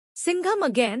Singham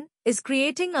Again is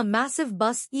creating a massive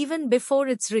buzz even before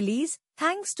its release,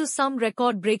 thanks to some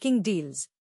record-breaking deals.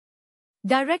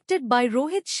 Directed by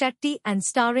Rohit Shetty and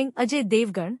starring Ajay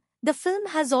Devgn, the film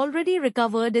has already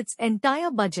recovered its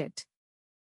entire budget.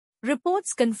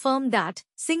 Reports confirm that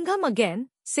Singham Again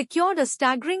secured a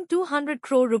staggering 200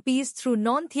 crore rupees through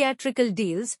non-theatrical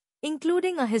deals,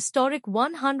 including a historic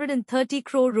 130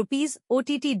 crore rupees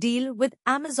OTT deal with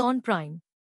Amazon Prime.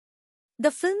 The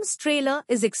film's trailer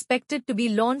is expected to be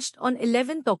launched on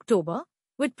 11th October,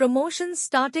 with promotions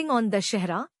starting on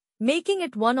Dussehra, making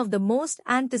it one of the most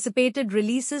anticipated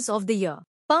releases of the year.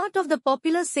 Part of the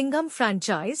popular Singham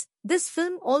franchise, this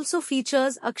film also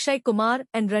features Akshay, Kumar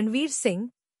and Ranveer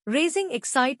Singh, raising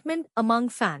excitement among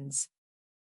fans.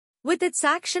 With its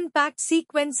action-packed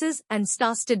sequences and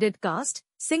star-studded cast,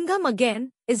 Singham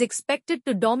Again is expected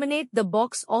to dominate the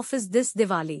box office this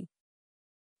Diwali.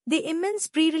 The immense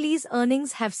pre-release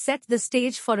earnings have set the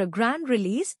stage for a grand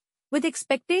release, with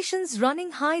expectations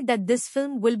running high that this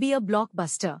film will be a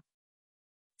blockbuster.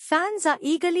 Fans are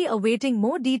eagerly awaiting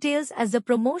more details as the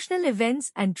promotional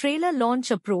events and trailer launch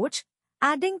approach,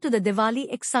 adding to the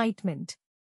Diwali excitement.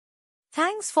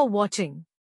 Thanks for watching.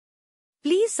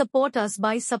 Please support us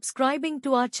by subscribing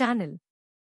to our channel.